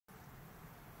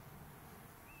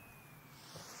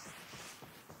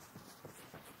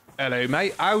Hello,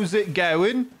 mate. How's it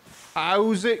going?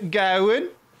 How's it going?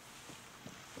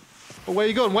 Oh, where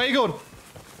you going? Where you going?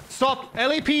 Stop!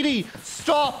 LAPD!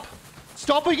 Stop!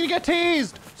 Stop or you're gonna get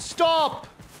tased! Stop!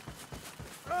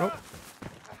 Oh.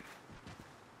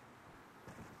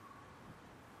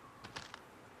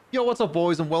 Yo, what's up,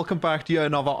 boys, and welcome back to yet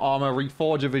another Arma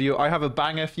Reforger video. I have a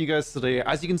banger for you guys today.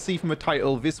 As you can see from the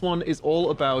title, this one is all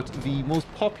about the most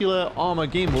popular Arma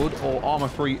game mode, or Arma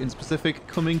 3 in specific,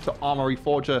 coming to Arma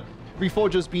Reforger.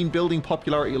 Reforger's been building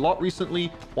popularity a lot recently.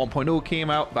 1.0 came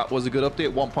out, that was a good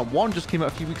update. 1.1 just came out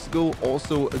a few weeks ago,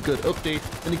 also a good update.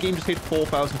 And the game just hit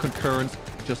 4,000 concurrents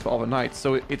just the other night.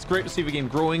 So it's great to see the game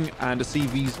growing and to see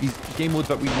these game modes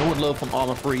that we know and love from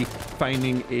Arma 3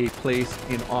 finding a place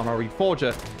in Arma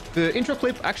Reforger. The intro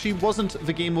clip actually wasn't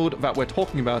the game mode that we're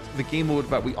talking about. The game mode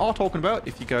that we are talking about,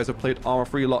 if you guys have played Arma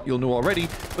 3 a lot, you'll know already,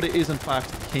 but it is in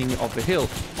fact King of the Hill.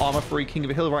 Arma 3 King of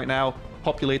the Hill right now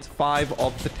populates 5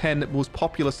 of the 10 most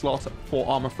popular slots for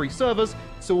Arma 3 servers,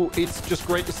 so it's just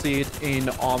great to see it in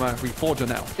Arma Reforger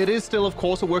now. It is still, of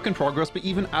course, a work in progress, but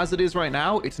even as it is right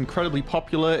now, it's incredibly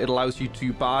popular. It allows you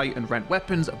to buy and rent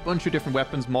weapons, a bunch of different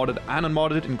weapons, modded and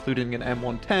unmodded, including an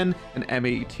M110, an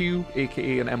M82,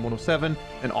 aka an M107,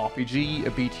 an RPG, a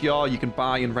BTR. You can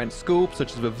buy and rent scopes,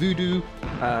 such as the Voodoo,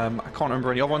 I can't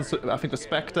remember any other ones, I think the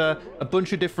Spectre, a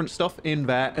bunch of different stuff in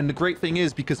there. And the great thing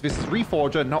is, because this is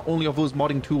Reforger, not only are those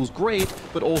modding tools great,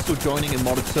 but also joining a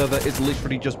modded server is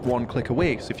literally just one click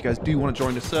away. So if you guys do want to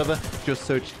join the server, just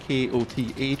search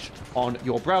KOTH on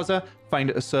your browser, find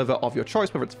a server of your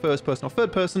choice, whether it's first person or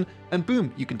third person, and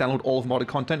boom, you can download all of modded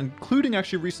content, including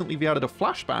actually recently they added a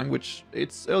flashbang, which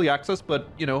it's early access, but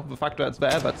you know, the fact that it's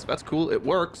there, that's cool. It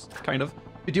works, kind of.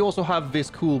 We do also have this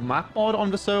cool map mod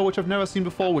on the server, which I've never seen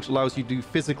before, which allows you to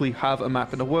physically have a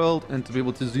map in the world and to be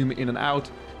able to zoom in and out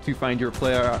to find your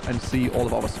player and see all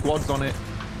of our squads on it.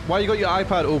 Why you got your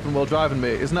iPad open while driving,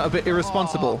 mate? Isn't that a bit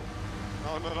irresponsible?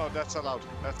 No, that's allowed.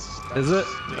 That's Is it?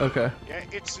 Okay. Yeah,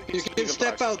 it's you can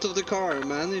step out of the car,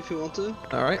 man, if you want to.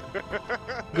 All right.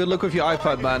 Good luck with your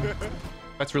iPad, man.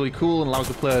 That's really cool and allows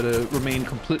the player to remain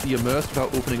completely immersed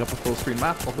without opening up a full screen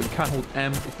map, although you can hold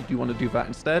M if you do want to do that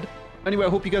instead. Anyway, I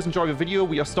hope you guys enjoy the video.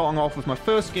 We are starting off with my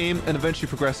first game and eventually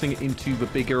progressing into the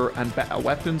bigger and better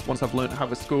weapons once I've learned how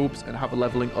the scopes and how the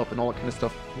leveling up and all that kind of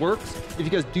stuff works. If you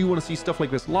guys do want to see stuff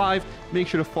like this live, make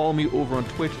sure to follow me over on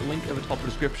Twitch. Link at the top of the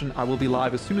description. I will be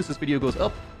live as soon as this video goes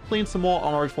up, playing some more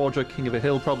Arma Reforger King of the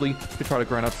Hill probably to try to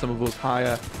grind out some of those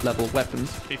higher level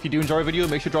weapons. If you do enjoy the video,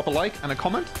 make sure to drop a like and a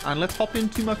comment, and let's hop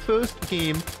into my first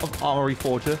game of Arma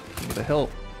Reforger King of the Hill.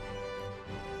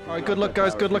 All right, good luck,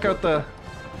 guys. Good luck out there.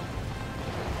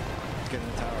 Get in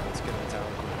the tower. Let's get in the tower.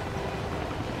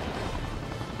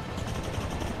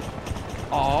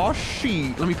 Oh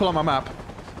shit! Let me pull out my map.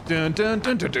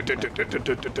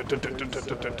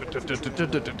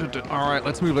 All right,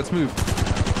 let's move. Let's move.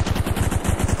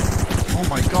 Oh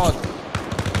my god!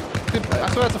 Dude, I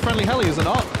swear that's a friendly heli, is it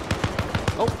not?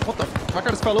 Oh, what the? That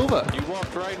guy just fell over. You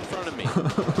walked right in front of me.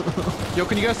 Yo,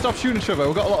 can you guys stop shooting each other?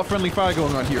 We've got a lot of friendly fire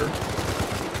going on here.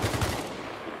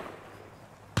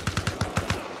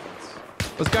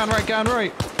 Let's go right, go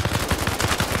right.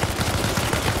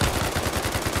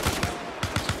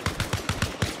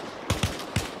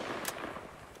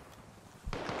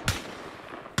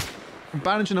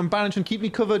 I'm bandaging. Keep me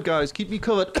covered, guys. Keep me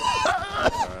covered.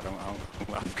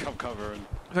 I'm covering.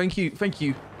 Thank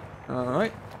you. All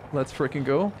right, let's freaking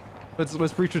go.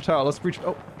 Let's breach the tower. Let's breach.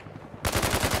 Oh.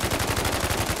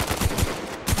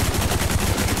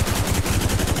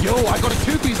 Yo, I got a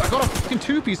two-piece. I got a fucking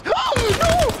two-piece. Oh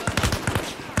no!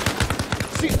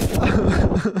 See.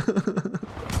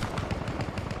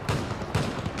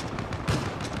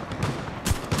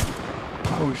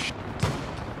 Oh shit.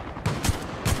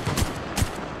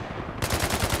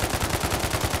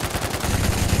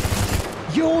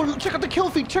 Yo, check out the kill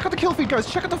feed. Check out the kill feed, guys.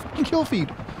 Check out the fucking kill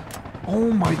feed.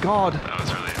 Oh my god. That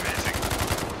was really amazing.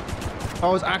 That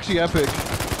was actually epic.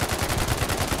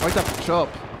 Light that bitch up.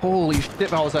 Holy shit,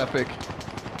 that was epic.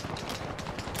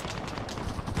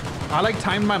 I like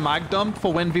timed my mag dump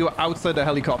for when we were outside the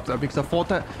helicopter because I thought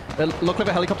that it looked like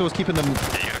the helicopter was keeping them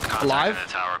alive.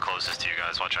 The tower closest to you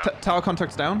guys. Watch out. Tower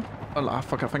contact's down. Oh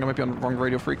fuck! I think I might be on the wrong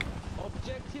radio freak.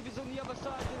 Objective is on the other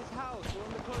side of this house. We're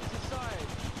on the closest side.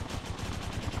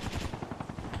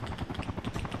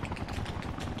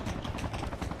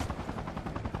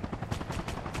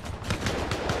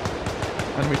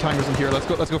 Enemy timers in here. Let's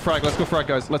go frag. Let's go frag,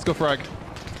 guys. Let's go frag.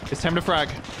 It's time to frag.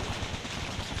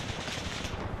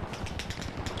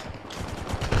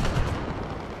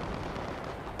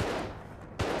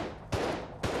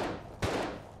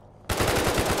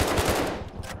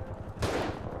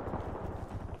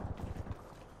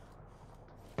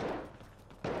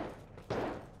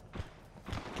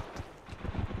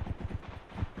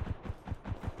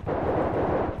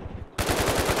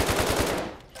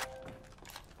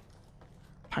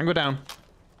 Tango down.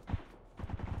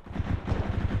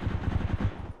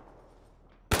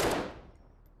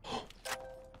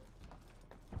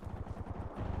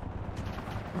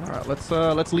 Alright,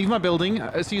 let's leave my building.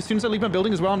 See, as soon as I leave my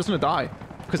building as well, I'm just gonna die.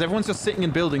 Because everyone's just sitting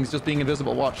in buildings, just being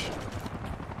invisible. Watch.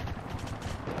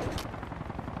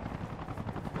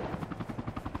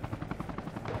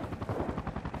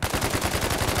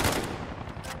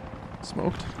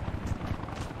 Smoked.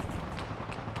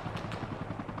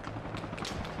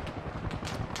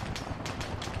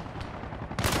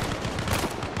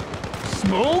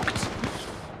 Smoked?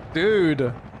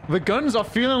 Dude. The guns are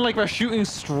feeling like they're shooting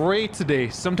straight today.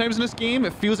 Sometimes in this game,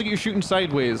 it feels like you're shooting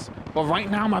sideways. But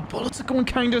right now, my bullets are going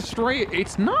kind of straight.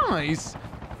 It's nice.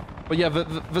 But yeah,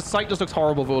 the sight just looks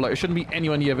horrible, though. Like, it shouldn't be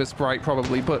anywhere near this bright,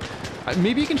 probably. But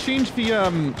maybe you can change the...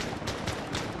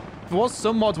 There was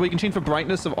some mods where you can change the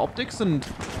brightness of optics and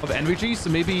of energy. So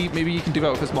maybe you can do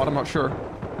that with this mod. I'm not sure.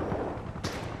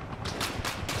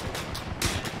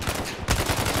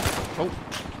 Oh.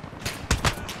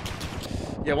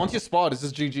 Yeah, once you're spotted, it's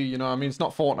just GG, you know. I mean, it's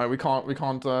not Fortnite.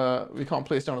 We can't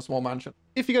place down a small mansion.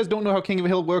 If you guys don't know how King of the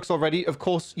Hill works already, of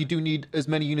course, you do need as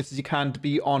many units as you can to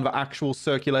be on the actual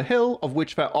circular hill, of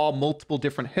which there are multiple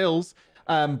different hills.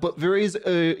 But there is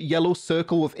a yellow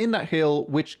circle within that hill,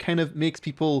 which kind of makes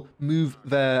people move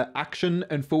their action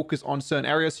and focus on certain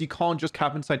areas. So you can't just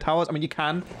camp inside towers. I mean, you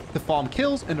can to farm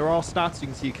kills, and there are stats. You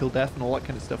can see your kill death and all that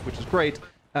kind of stuff, which is great.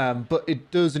 But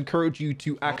it does encourage you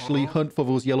to actually hunt for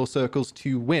those yellow circles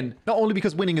to win. Not only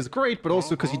because winning is great, but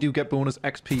also because you do get bonus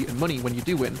XP and money when you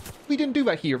do win. We didn't do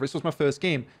that here. This was my first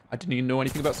game. I didn't even know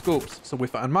anything about scopes. So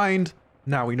with that in mind,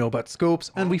 now we know about scopes,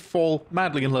 and we fall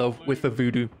madly in love with the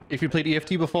voodoo. If you played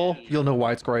EFT before, you'll know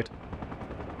why it's great.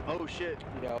 Oh shit.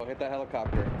 Yo, hit that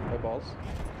helicopter. No balls.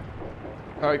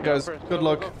 Alright guys, good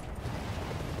luck.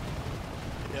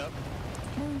 Yep.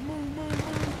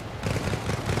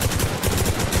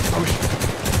 Oh, shit.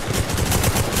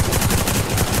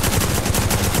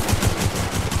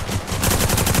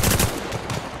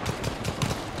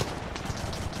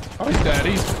 Oh, he's dead.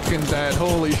 He's fucking dead.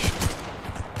 Holy sh...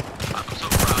 I'm so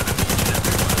proud of you,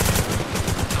 everybody.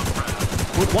 I'm so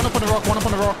proud. One up on the rock, one up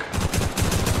on the rock.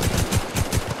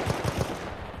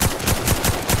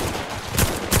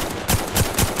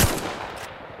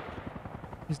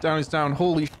 He's down, he's down.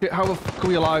 Holy shit, how the fuck are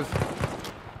we alive?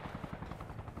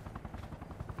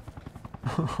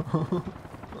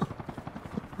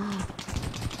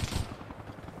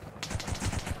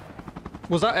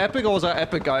 Was that epic or was that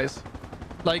epic, guys?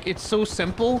 Like, it's so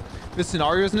simple. The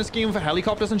scenarios in this game for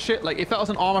helicopters and shit, like, if that was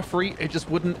an Arma 3, it just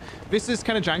wouldn't... This is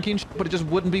kind of janky and shit, but it just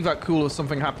wouldn't be that cool if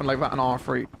something happened like that in Arma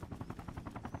 3.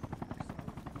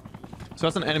 So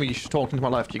that's an enemy talking to my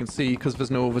left, you can see, because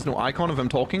there's no icon of them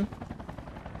talking.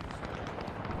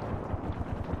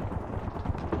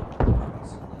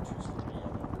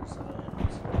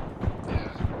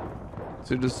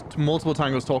 So just multiple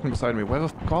tangos talking beside me. Where the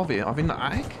fuck are they? Are they in the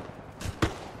attic?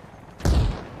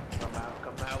 Come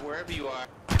out, wherever you are.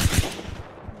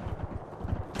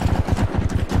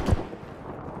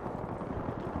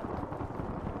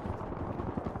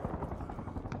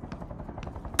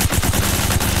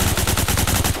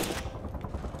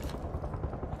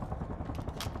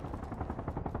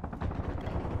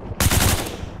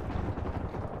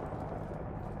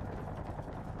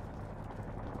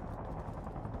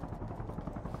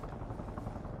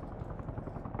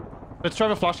 Let's try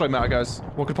the flashlight meta, guys.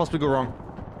 What could possibly go wrong?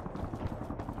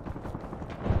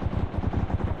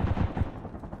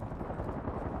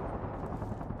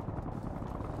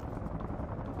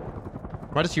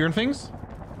 Am I just hearing things?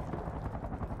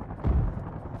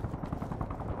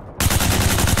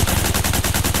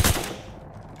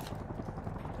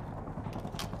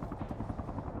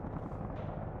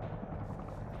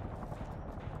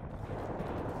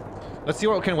 Let's see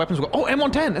what kind of weapons we got. Oh,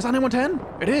 M110! Is that an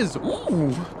M110? It is!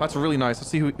 Ooh! That's really nice. Let's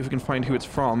see if we can find who it's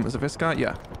from. Is it this guy?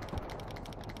 Yeah.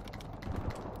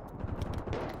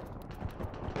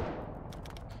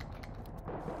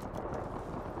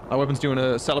 That weapon's doing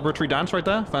a celebratory dance right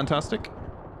there. Fantastic.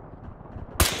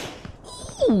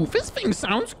 Ooh! This thing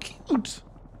sounds cute!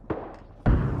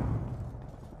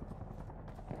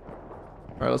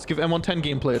 Alright, let's give M110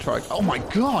 gameplay a try. Oh my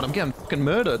god! I'm getting fucking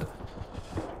murdered.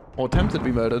 Or attempted to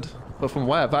be murdered. But from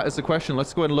where? That is the question.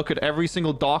 Let's go ahead and look at every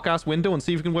single dark-ass window and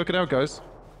see if we can work it out, guys.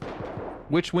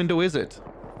 Which window is it?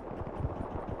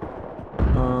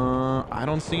 I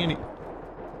don't see any...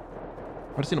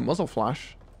 I just seen a muzzle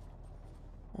flash.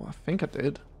 Oh, I think I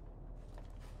did.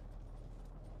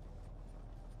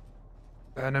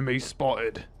 Enemy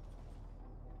spotted.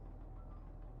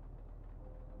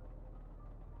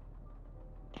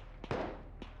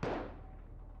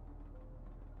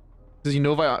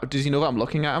 Does he know that I'm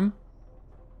looking at him?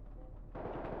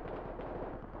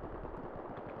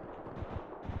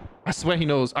 I swear he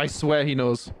knows. I swear he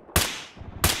knows.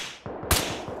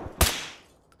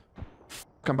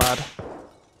 I'm bad.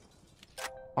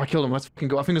 Oh, I killed him. Let's fucking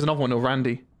go. I think there's another one. No,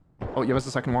 Randy. Oh, yeah, there's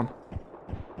the second one.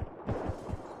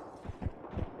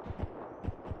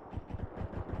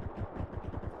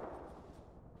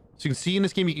 So you can see in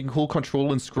this game you can hold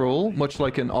control and scroll, much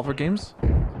like in other games.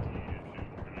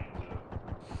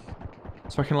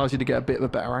 So I can allow you to get a bit of a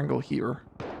better angle here.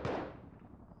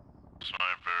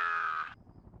 Sniper.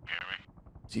 Hear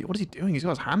me? What is he doing? He's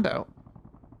got his hand out.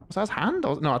 Was that his hand?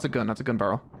 Oh, no, that's a gun. That's a gun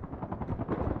barrel.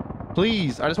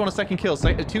 Please, I just want a second kill.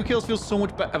 2 kills feels so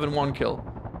much better than 1 kill.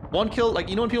 1 kill, like,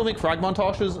 you know when people make frag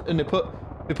montages and they put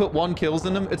 1 kills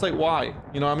in them? It's like, why?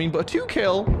 You know what I mean? But a 2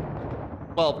 kill...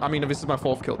 Well, I mean, this is my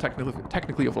 4th kill,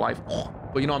 technically of life.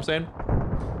 But you know what I'm saying?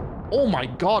 Oh my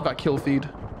god, that kill feed.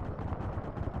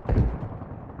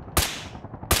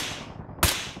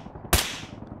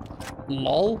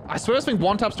 Lol. I swear this thing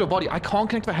one taps to a body. I can't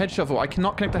connect the headshot though. I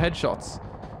cannot connect the headshots.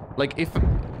 Like,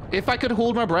 if I could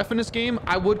hold my breath in this game,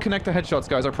 I would connect the headshots,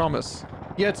 guys. I promise.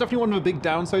 Yeah, it's definitely one of the big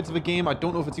downsides of the game. I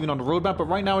don't know if it's even on the roadmap, but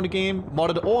right now in the game,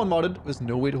 modded or unmodded, there's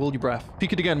no way to hold your breath.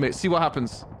 Peek it again, mate. See what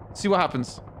happens. See what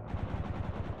happens.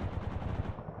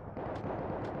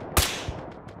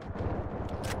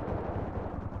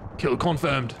 Kill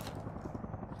confirmed.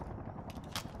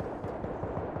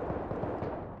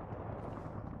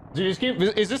 Dude,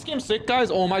 is this game sick,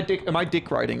 guys? Or am I dick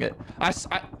riding it?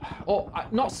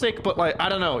 Not sick, but like, I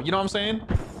don't know. You know what I'm saying?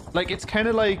 Like, it's kind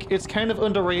of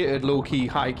underrated, low key,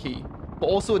 high key. But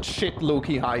also it's shit, low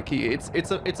key, high key.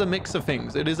 It's a mix of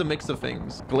things. It is a mix of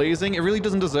things. Glazing, it really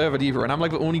doesn't deserve it either. And I'm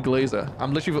like the only glazer.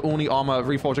 I'm literally the only Arma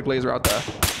Reforger glazer out there.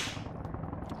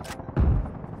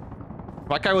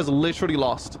 That guy was literally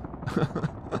lost.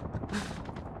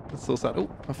 That's so sad. Oh,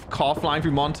 a car flying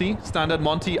through Monty. Standard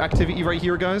Monty activity right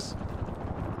here, guys.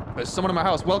 There's someone in my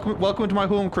house. Welcome to my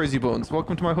home, Crazy Bones.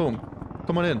 Welcome to my home.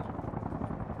 Come on in.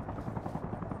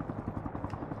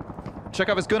 Check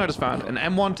out this gun I just found. An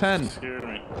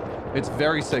M110. It's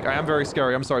very sick. I am very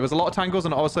scary. I'm sorry. There's a lot of tangos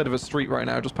on the other side of the street right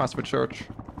now, just past the church.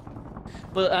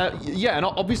 But yeah, and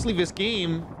obviously this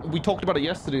game, we talked about it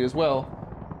yesterday as well.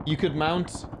 You could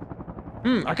mount...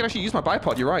 I can actually use my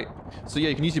bipod, you're right. So yeah,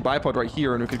 you can use your bipod right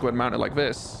here and we could go ahead and mount it like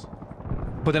this.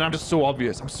 But then I'm just so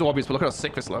obvious. I'm so obvious, but look how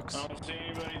sick this looks. I don't see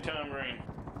anybody, Tom Rain.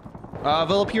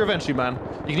 They'll appear eventually, man.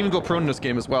 You can even go prone in this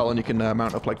game as well and you can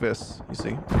mount up like this. You see?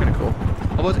 It's kind of cool.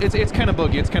 Although it's kind of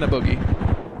buggy. It's kind of buggy.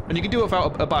 And you can do it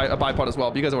without a bipod as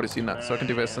well, but you guys already seen that. So I can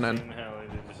do this and then...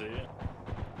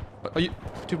 Are you...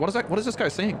 Dude, what is that? What is this guy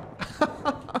saying?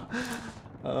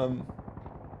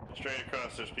 Straight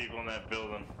across, there's people in that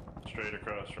building. Straight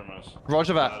across from us.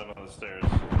 Roger that. Bottom of the stairs.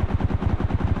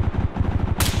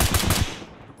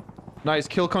 Nice,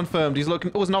 kill confirmed. He's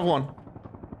looking... Oh, there's another one.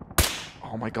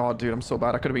 Oh my god, dude, I'm so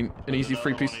bad. I could have been an easy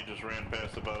free piece. He just ran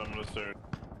past the bottom of the stairs.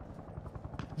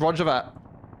 Roger that.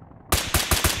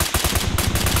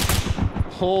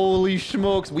 Holy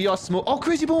smokes, we are smoke. Oh,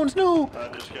 Crazy Bones, no! I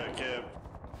just got capped.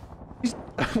 He's...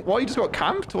 What, you just got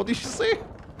camped? What did you say?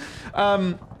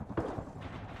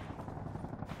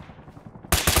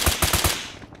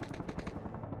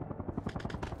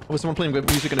 Oh, someone playing good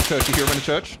music in a church. You hear him in a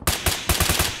church? Is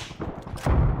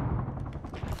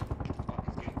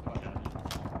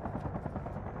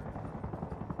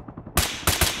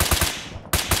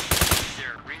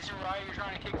there a reason why you're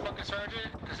trying to kick fucking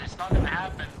Sergeant? Because it's not gonna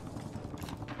happen.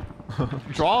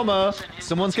 Drama!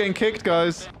 Someone's getting kicked,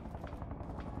 guys.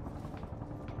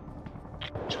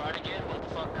 Try it again,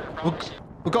 motherfucker. I promise you.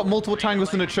 We've got multiple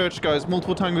tangos in a church, guys.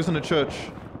 Multiple tangos in a church.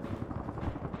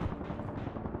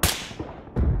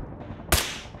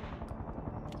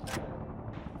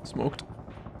 Smoked.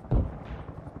 Oh,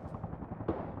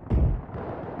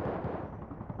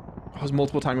 there's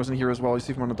multiple tangos in here as well. You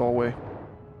see them on the doorway.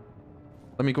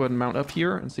 Let me go ahead and mount up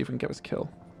here and see if we can get this kill.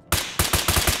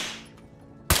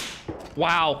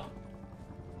 Wow.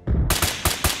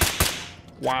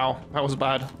 Wow. That was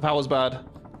bad. That was bad.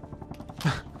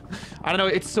 I don't know.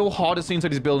 It's so hard to see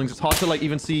inside these buildings. It's hard to like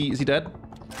even see. Is he dead?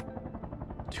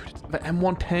 The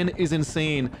M110 is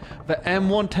insane. The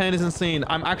M110 is insane.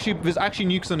 There's actually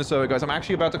nukes on the server, guys. I'm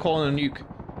actually about to call in a nuke.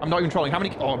 I'm not even trolling. How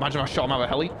many? Oh, imagine I shot him out of a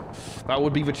heli. That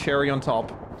would be the cherry on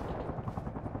top.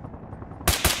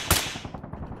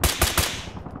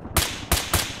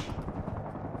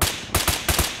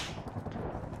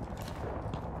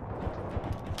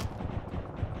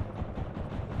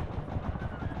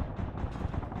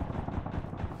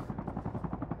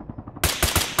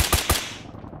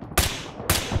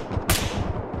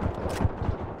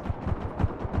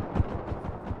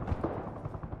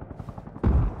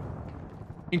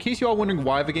 In case you are wondering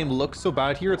why the game looks so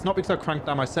bad here, it's not because I cranked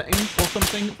down my settings or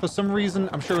something. For some reason,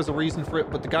 I'm sure there's a reason for it,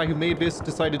 but the guy who made this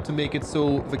decided to make it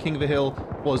so the King of the Hill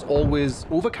was always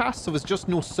overcast, so there's just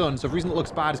no sun. So the reason it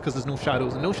looks bad is because there's no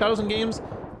shadows. And no shadows in games,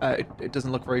 it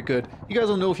doesn't look very good. You guys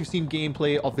will know if you've seen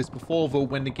gameplay of this before, though,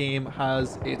 when the game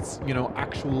has its, you know,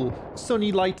 actual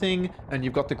sunny lighting, and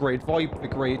you've got the great VoIP, the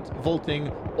great vaulting,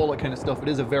 all that kind of stuff. It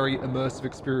is a very immersive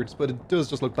experience, but it does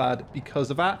just look bad because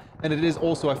of that. And it is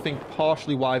also, I think,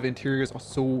 partially why the interiors are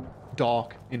so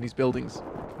dark in these buildings.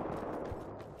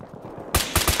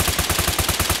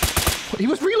 He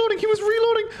was reloading! He was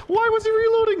reloading! Why was he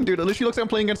reloading? Dude, it literally looks like I'm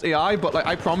playing against AI, but like,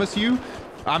 I promise you,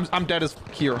 I'm dead as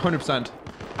here, 100%.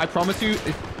 I promise you,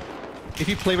 if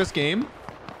you play this game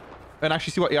and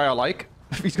actually see what AI are like,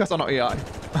 these guys are not AI.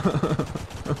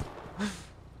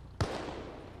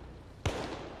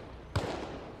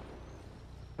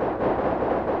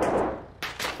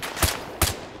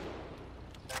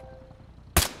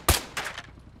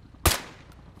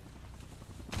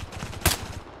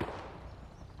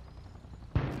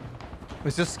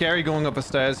 It's just scary going up the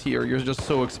stairs here. You're just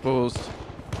so exposed.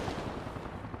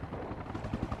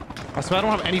 I swear I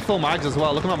don't have any full mags as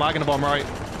well. Look at my mag in the bottom right.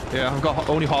 Yeah, I've got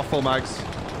only half full mags.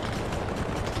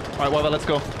 Alright, whatever, let's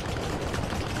go.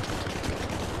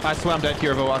 I swear I'm dead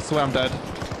here, though. I swear I'm dead.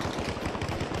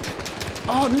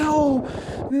 Oh, no!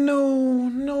 No,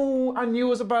 no. I knew it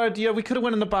was a bad idea. We could have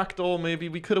went in the back door, maybe.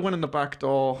 We could have went in the back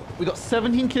door. We got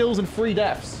 17 kills and 3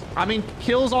 deaths. I mean,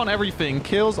 kills on everything.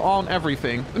 Kills on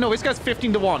everything. No, this guy's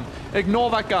 15 to 1.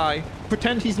 Ignore that guy.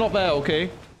 Pretend he's not there, okay?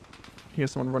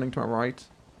 Here's someone running to my right.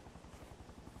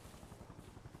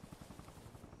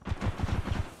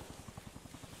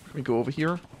 Let me go over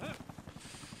here.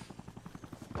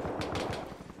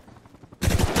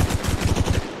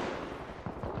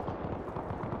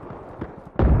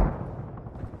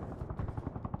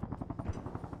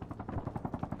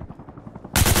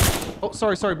 Oh,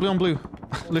 sorry, blue on blue.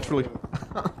 Literally.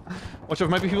 Watch out, there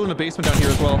might be people in the basement down here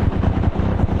as well.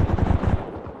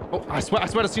 Oh, I swear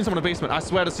I've seen someone in the basement. I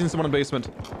swear I've seen someone in the basement.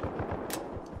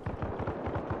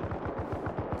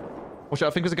 Watch out,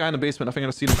 I think there's a guy in the basement. I think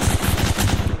I've seen him.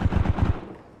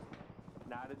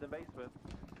 Not in the basement.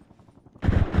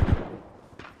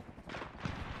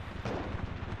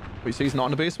 Wait, you say he's not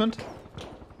in the basement?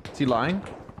 Is he lying?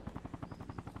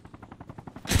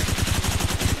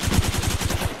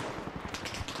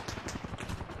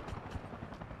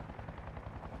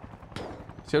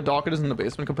 See how dark it is in the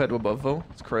basement compared to above, though?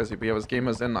 It's crazy, but yeah, this game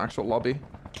is in the actual lobby.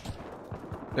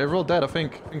 They're all dead, I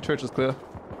think. I think church is clear.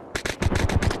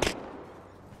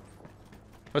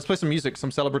 Let's play some music, some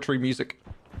celebratory music.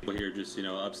 People here, just, you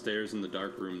know, upstairs in the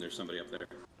dark room, there's somebody up there.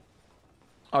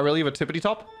 I really have a tippity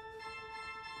top?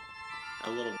 A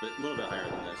little bit higher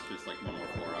than this, just like one more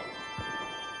floor up.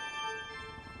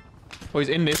 Oh, he's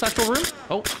in this actual room?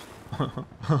 Oh.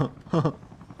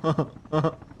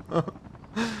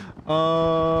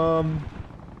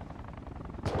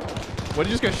 Where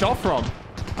did you just get shot from?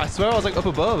 I swear I was like up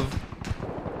above.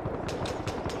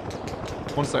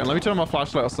 One second, let me turn on my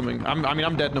flashlight or something. I mean,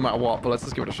 I'm dead no matter what, but let's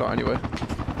just give it a shot anyway.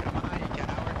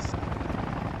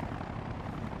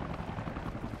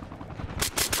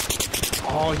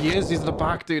 Oh, he is. He's at the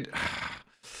back, dude.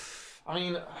 I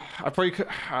mean, I probably could.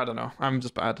 I don't know. I'm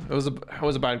just bad. It was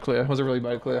a bad clear. It was a really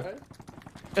bad clear.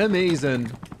 Amazing.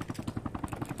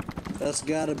 That's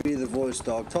gotta be the voice,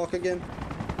 dog. Talk again.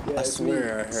 Yeah, I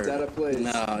swear I heard. Sada plays.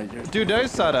 No, dude,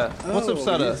 there's Sada. What's up,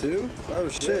 Sada? You too? Oh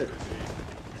shit.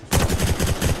 I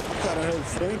thought I heard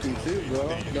Frankie too,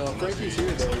 bro. No, Frankie's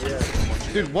here though. Yeah.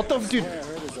 Dude, what the dude?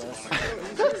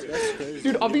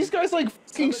 Dude, are these guys like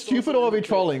fucking stupid or are they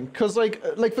trolling? Cause like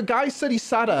the guy said he's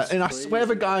Sada, and I swear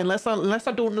the guy, unless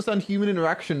I don't understand human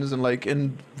interactions and like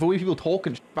and the way people talk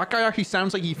and that guy actually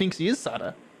sounds like he thinks he is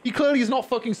Sada. He clearly is not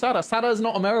fucking Sada. Sada is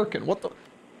not American. What the?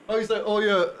 Oh, he's like, oh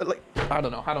yeah, like I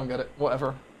don't know. I don't get it.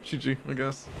 Whatever. GG, I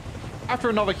guess. After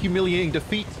another humiliating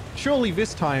defeat, surely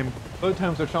this time, third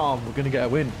time's a charm, we're gonna get a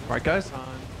win, right, guys?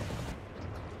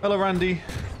 Hello, Randy.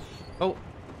 Oh,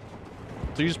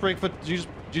 so you just break for? Did you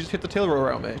just hit the tail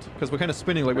rotor out, mate? Because we're kind of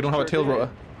spinning like we don't have a tail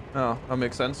rotor. Oh, that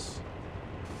makes sense.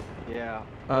 Yeah.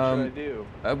 What should I do?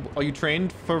 Are you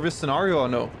trained for this scenario or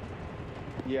no?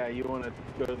 Yeah, you want to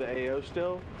go to the AO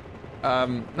still?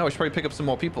 No, we should probably pick up some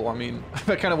more people. I mean,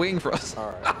 they're kind of waiting for us.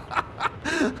 All right.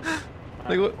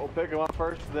 Like, we'll pick them up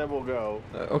first, then we'll go.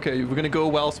 Okay, we're gonna go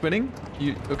while spinning.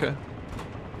 Okay?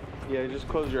 Yeah, just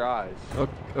close your eyes.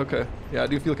 Okay. Yeah, I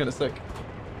do feel kind of sick.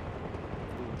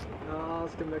 No,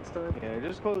 let's get next time. Yeah,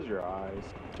 just close your eyes.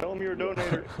 Tell them you're a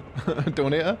donator.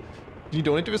 Donator? Did you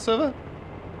donate to the server?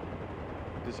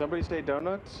 Did somebody say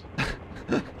donuts?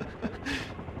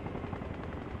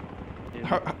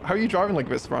 How are you driving like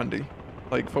this, Randy?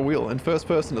 Like for wheel in first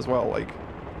person as well? Like,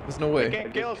 there's no way.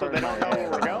 Can't kill, so they don't know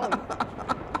where we're going.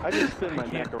 I just spin my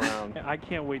neck around. I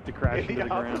can't wait to crash into the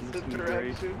ground. It's gonna be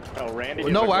great. Oh,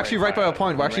 Randy. No, we're actually right by our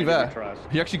point. We're actually there.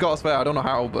 He actually got us there. I don't know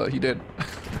how, but he did.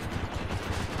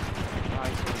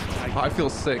 I feel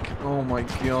sick. Oh my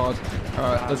god.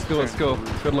 Alright, let's go, let's go.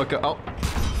 Good luck. Oh.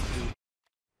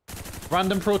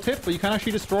 Random pro tip, but you can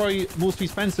actually destroy most of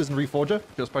these fences in Reforger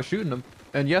just by shooting them.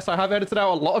 And yes, I have edited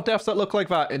out a lot of deaths that look like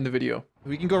that in the video.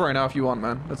 We can go right now if you want,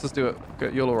 man. Let's just do it.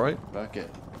 Okay, YOLO, right? Fuck it.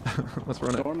 Let's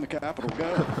run it. Storm the Capitol,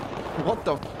 go. What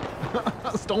the?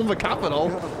 Storm the Capitol?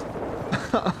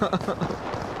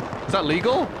 Is that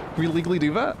legal? Can we legally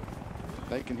do that?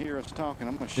 They can hear us talking.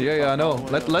 I'm gonna shoot. Yeah, I know.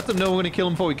 Let them know we're gonna kill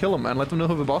them before we kill them, man. Let them know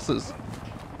who the boss is.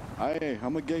 Hey,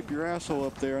 I'm gonna gape your asshole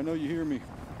up there. I know you hear me.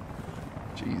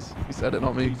 Jeez, he said it,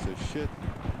 not me. Piece of shit.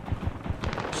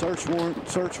 Search warrant.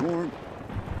 Search warrant.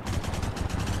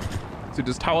 So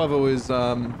this tower though is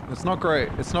it's not great.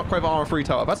 It's not quite the armor-free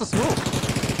tower. That's a smoke.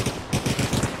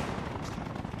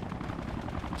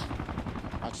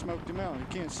 I smoked him out. You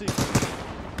can't see.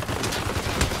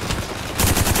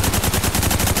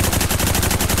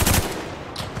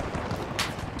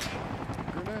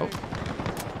 Grenade. Oh.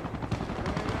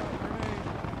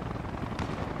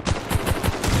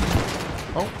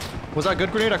 Oh, was that a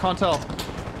good grenade? I can't tell.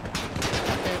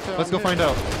 Let's go find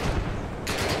out.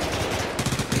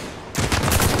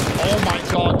 Oh my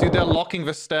god, dude, they're locking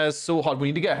the stairs so hard. We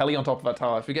need to get a heli on top of that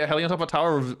tower. If we get a heli on top of that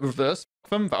tower, reverse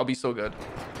them, that'll be so good.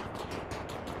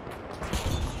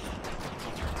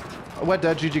 We're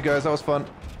dead, GG guys, that was fun.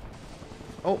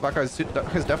 Oh, that guy's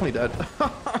definitely dead.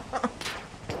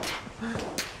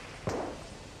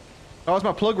 That was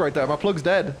my plug right there. My plug's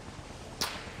dead.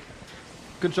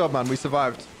 Good job, man. We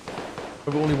survived.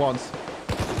 But only once.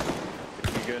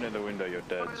 If you go in the window, you're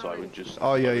dead, so I would just...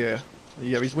 Oh, yeah.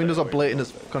 Yeah, these windows are blatant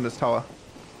as fuck on this tower.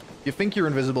 You think you're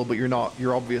invisible, but you're not.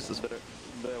 You're obvious as fuck.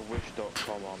 They're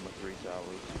wish.com on the 3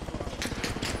 towers.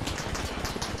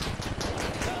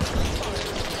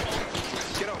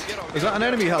 Is that an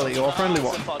enemy heli or a friendly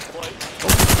one? Oh,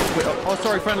 wait, oh,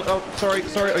 sorry, friendly. Oh, sorry.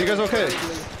 Are you guys okay?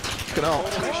 Get out.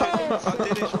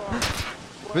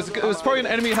 There's probably an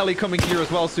enemy heli coming here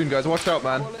as well soon, guys. Watch out,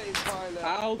 man.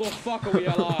 How the fuck are we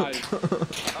alive?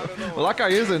 Well, that guy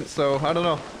isn't, so I don't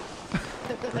know.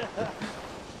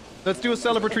 Let's do a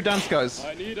celebratory dance, guys.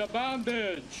 I need a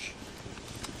bandage.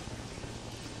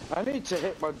 I need to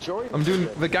hit my joint. I'm doing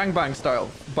the gangbang style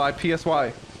by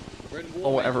PSY.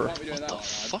 Or whatever. What the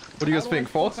fuck? What do you guys think?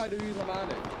 False?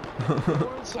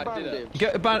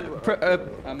 Get a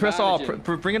press R.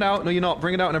 Bring it out. No, you're not.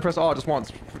 Bring it out and then press R just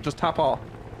once. Just tap R.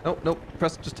 Nope.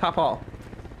 Just tap R.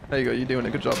 There you go. You're doing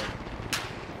it. Good job.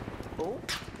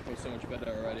 So much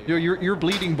better already. You're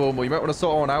bleeding, Bomo. You might want to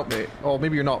sort one out, mate. Oh,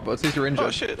 maybe you're not, but it says you're injured. Oh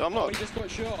shit, I'm not. We just got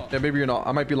shot. Yeah, maybe you're not.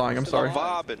 I might be lying. I'm sorry. I'm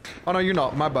vibing. Oh no, you're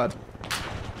not. My bad.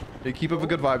 Hey, keep up the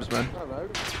good vibes, man.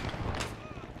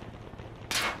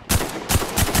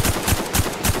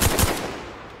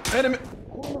 Enemy.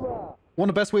 One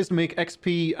of the best ways to make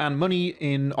XP and money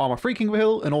in Arma Free King of the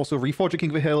Hill and also Reforger King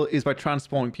of the Hill is by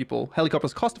transporting people.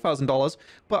 Helicopters cost $1,000,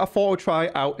 but I thought I would try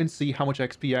out and see how much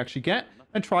XP you actually get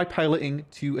and try piloting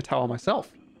to a tower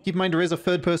myself. Keep in mind there is a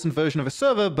third-person version of a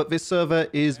server, but this server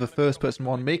is the first-person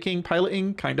one, making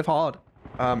piloting kind of hard.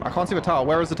 I can't see the tower.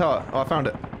 Where is the tower? Oh, I found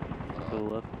it. To the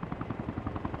left.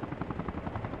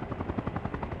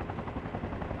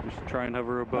 Just try and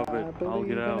hover above it. I'll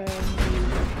get out.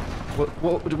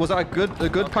 What was that a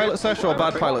good pilot sesh or a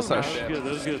bad pilot sesh? That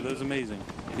was good. That was amazing.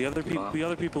 The other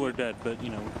people are dead, but you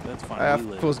know that's fine. I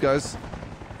have those guys.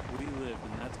 We live,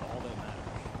 and that's all that matters.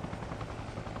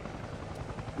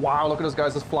 Wow, look at those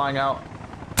guys just flying out.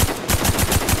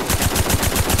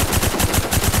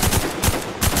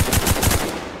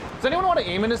 Does anyone know how to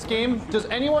aim in this game? Does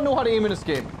anyone know how to aim in this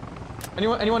game?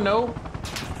 Anyone know?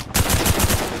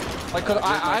 Like, cause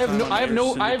I have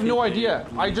no idea.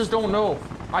 I just don't know.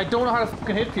 I don't know how to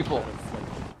fucking hit people.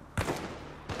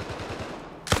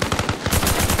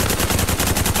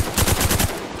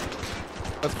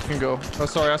 Let's fucking go. Oh,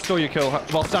 sorry, I stole your kill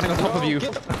while standing on top of you.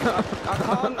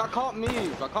 I can't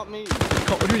move. I can't move.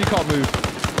 What do you mean you can't move?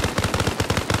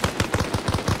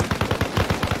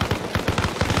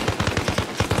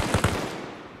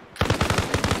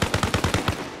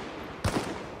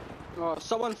 Oh,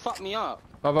 someone fucked me up.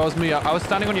 Oh, that was me. I was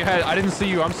standing on your head. I didn't see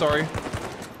you. I'm sorry.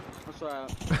 That's right.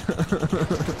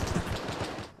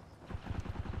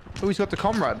 Oh, he's got the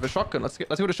comrade, the shotgun. Let's give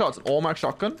it a shot. It's an all-max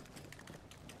shotgun.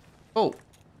 Oh,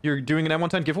 you're doing an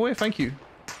M110 giveaway? Thank you.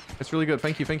 It's really good.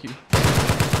 Thank you.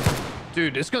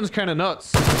 Dude, this gun's kind of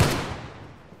nuts.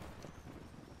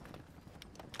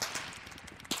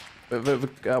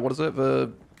 what is it?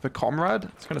 The comrade.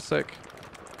 It's kind of sick.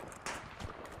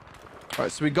 All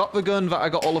right, so we got the gun that I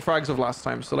got all the frags of last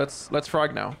time. So let's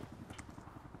frag now.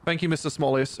 Thank you, Mr.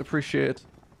 Smallis. Appreciate.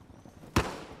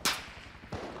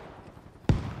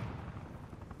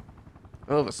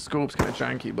 Oh, the scope's kind of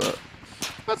janky, but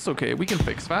that's okay. We can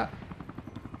fix that.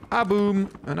 Ah, boom.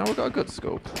 And now we got a good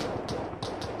scope.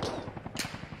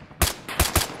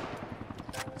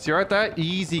 See right there?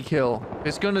 Easy kill.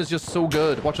 This gun is just so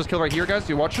good. Watch this kill right here, guys.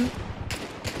 You watching?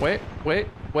 Wait.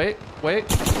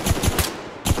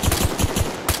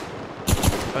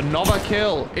 Another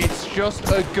kill. It's just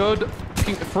a good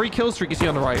free kill streak you see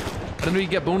on the right. I don't know you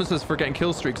get bonuses for getting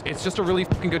kill streaks. It's just a really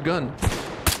fucking good gun.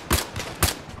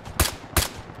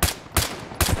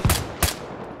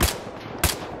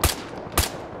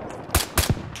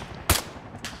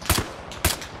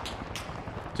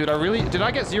 Dude, did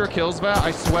I get 0 kills there? I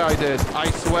swear I did.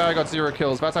 I swear I got 0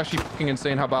 kills. That's actually fucking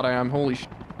insane how bad I am. Holy shit.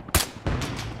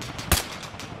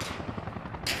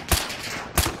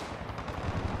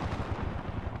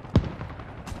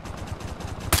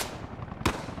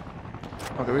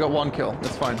 Okay, we got 1 kill.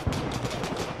 That's fine.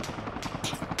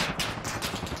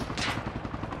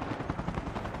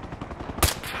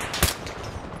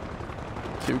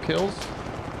 Two kills.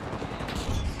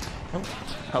 Oh,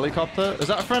 helicopter. Is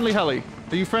that a friendly heli?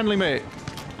 Are you friendly, mate?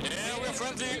 Yeah, we're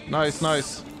friendly. Nice,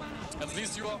 nice. At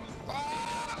least you are.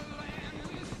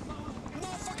 No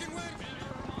fucking way.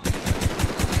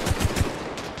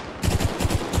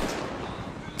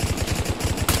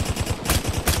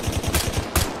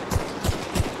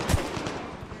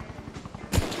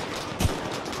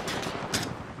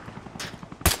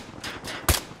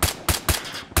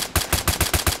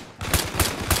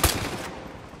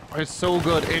 It's so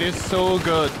good. It is so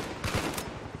good.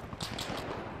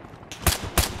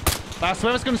 I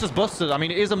swear this gun's just busted. I mean,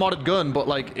 it is a modded gun, but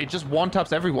like, it just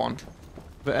one-taps everyone.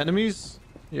 The enemies?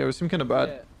 Yeah, we seem kind of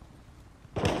bad.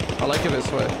 Yeah. I like it this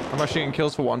way. I'm actually getting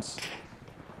kills for once.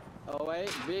 Oh wait,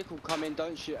 vehicle coming,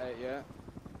 don't shoot at it yet.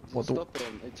 What Stop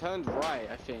him. It turned right,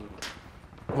 I think.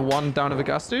 The one down at the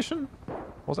gas station?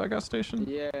 Was that a gas station?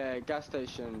 Yeah, gas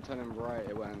station, turning right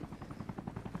it went.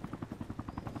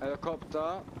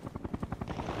 Helicopter.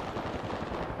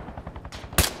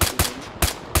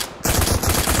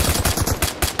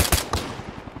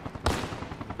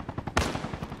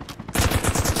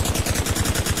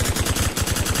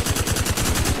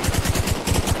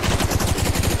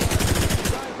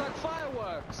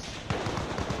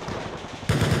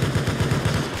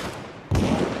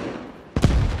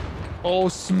 Oh,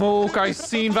 smoke. I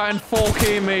seen that in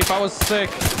 4K, mate. That was sick.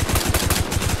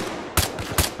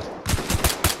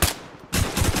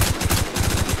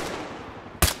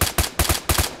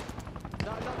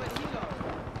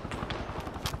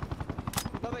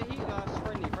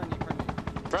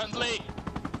 Friendly.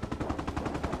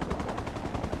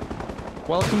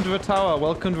 Welcome to the tower.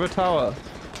 Welcome to the tower.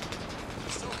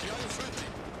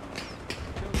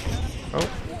 Oh.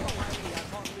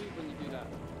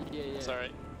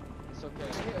 Sorry.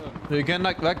 Again,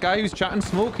 like that guy who's chatting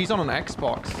smoke, he's on an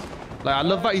Xbox. Like, I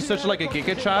love that he's such like a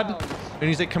giga chad, and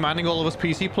he's like commanding all of us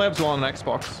PC plebs while on an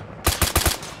Xbox.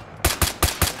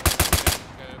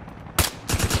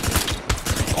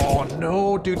 Oh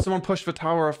no, dude! Someone pushed the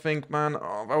tower. I think, man.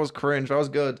 Oh, that was cringe. That was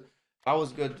good. That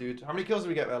was good, dude. How many kills did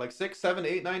we get there? Like 6, 7,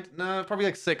 8, 9? No, probably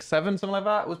like 6, 7, something like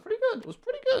that. It was pretty good. It was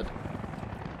pretty good.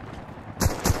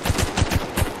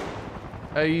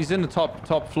 He's in the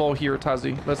top floor here,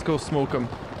 Tazzy. Let's go smoke him.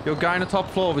 Yo, guy in the top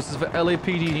floor. This is for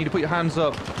LAPD. You need to put your hands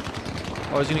up.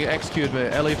 Oh, he's gonna get executed,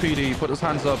 mate. LAPD, put his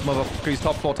hands up, motherfucker. He's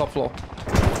top floor, top floor.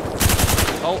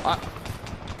 Oh,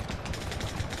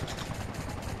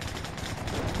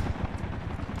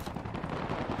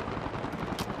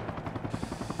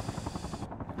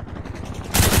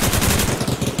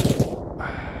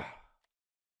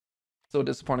 so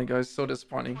disappointing, guys. So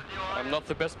disappointing. I'm not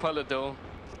the best pilot, though.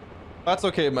 That's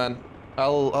okay, man.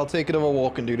 I'll take it over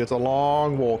walking, dude. It's a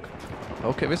long walk.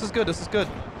 Okay, this is good. This is good.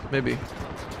 Maybe.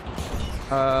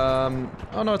 Oh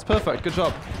no, it's perfect. Good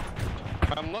job.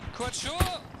 I'm not quite sure.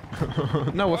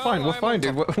 No, we're fine. We're fine,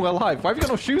 dude. We're alive. Why have you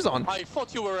got no shoes on? I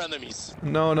thought you were enemies.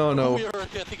 No. We were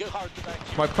getting hard to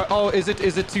back. Oh, is it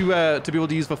to be able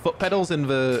to use the foot pedals in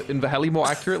the heli more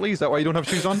accurately? Is that why you don't have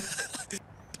shoes on?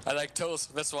 I like toes.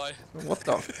 That's why. What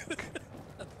the?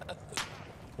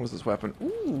 What is this weapon?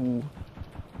 Ooh.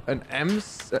 An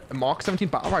Mark 17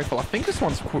 battle rifle. I think this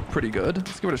one's pretty good.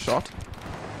 Let's give it a shot.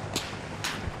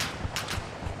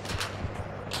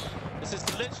 This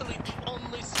is literally the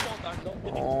only spot I'm not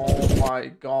winning. Oh my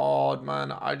god,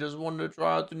 man. I just want to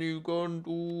try out the new gun,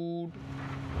 dude.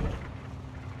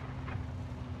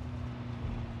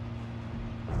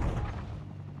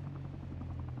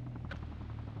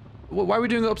 Why are we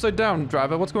doing it upside down,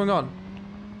 driver? What's going on?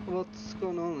 What's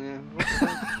going on?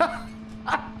 Yeah.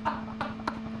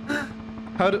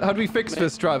 How do we fix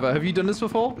this, driver? Have you done this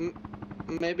before?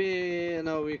 Maybe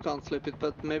no, we can't flip it,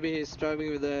 but maybe he's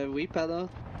driving with the V pad up.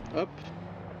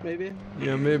 Maybe.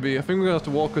 Yeah, maybe. I think we're gonna have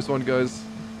to walk this one, guys.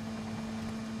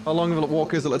 How long of a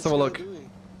walk is it? Let's have a look.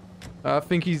 I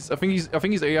think he's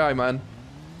AI, man.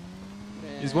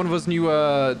 Yeah. He's one of those new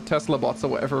Tesla bots or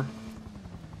whatever.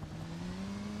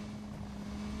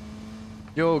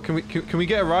 Yo, can we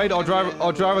get a ride? Our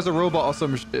driver's a robot or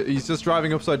some shit. He's just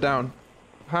driving upside down.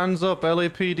 Hands up,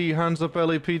 LAPD. Hands up,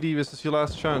 LAPD. This is your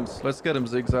last chance. Let's get him,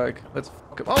 Zigzag. Let's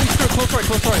fuck him. Oh, he's still close right,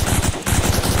 close right.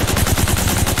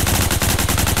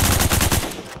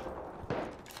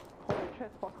 Holy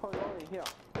shit, what's going on here?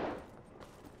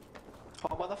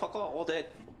 Oh, motherfucker, all dead.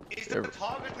 Is the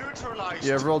target neutralized?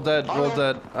 Yeah, we're all dead. We're all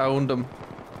dead. I owned him.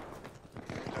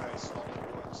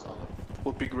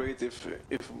 Would be great if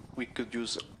we could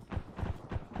use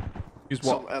what?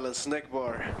 Some Alan snack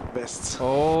bar vests.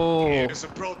 Oh,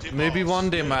 maybe one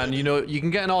day, man. You know, you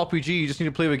can get an RPG. You just need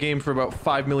to play the game for about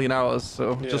 5 million hours.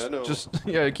 So yeah, just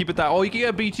yeah, keep it that. Oh, you can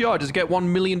get a BTR. Just get $1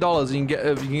 million and you can get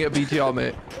a BTR,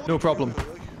 mate. No problem.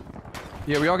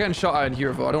 Yeah, we are getting shot at in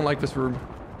here, though. I don't like this room.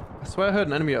 I swear I heard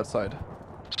an enemy outside.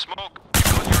 Smoke.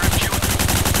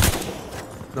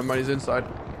 No, man, he's inside.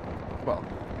 Well,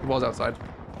 he was outside.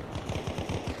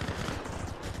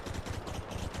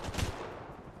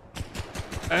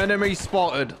 Enemy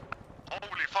spotted.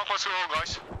 Holy fuck, what's going on,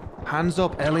 guys? Hands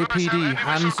up, LAPD.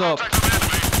 Hands up.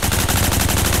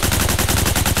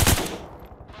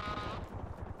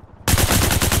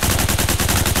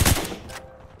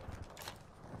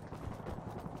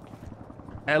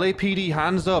 LAPD,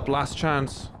 hands up. Last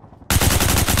chance.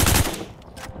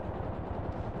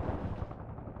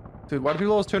 Dude, why do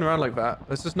people always turn around like that?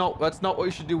 That's not what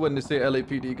you should do when they say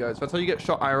LAPD, guys. That's how you get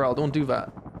shot IRL. Don't do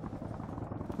that.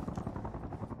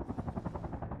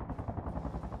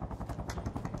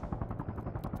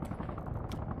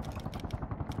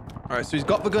 Alright, so he's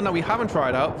got the gun that we haven't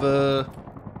tried out,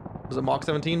 was it Mark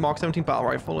 17? Mark 17 battle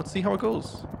rifle. Let's see how it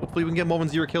goes. Hopefully we can get more than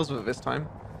 0 kills with it this time.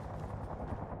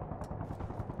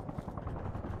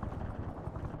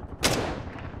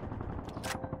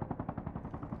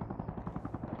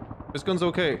 This gun's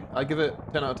okay. I give it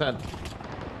 10 out of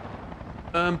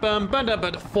 10.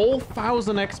 But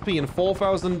 4,000 XP and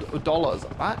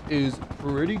 $4,000. That is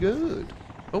pretty good.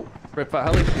 Oh, rip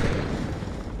that heli.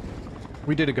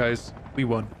 We did it, guys. We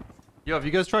won. Yo, have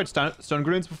you guys tried stun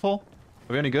grenades before?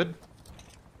 Are they any good?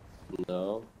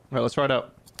 No. Alright, let's try it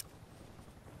out.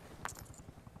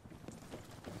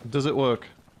 Does it work?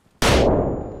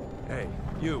 Hey,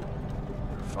 you. You're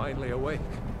finally awake.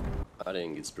 I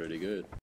think it's pretty good.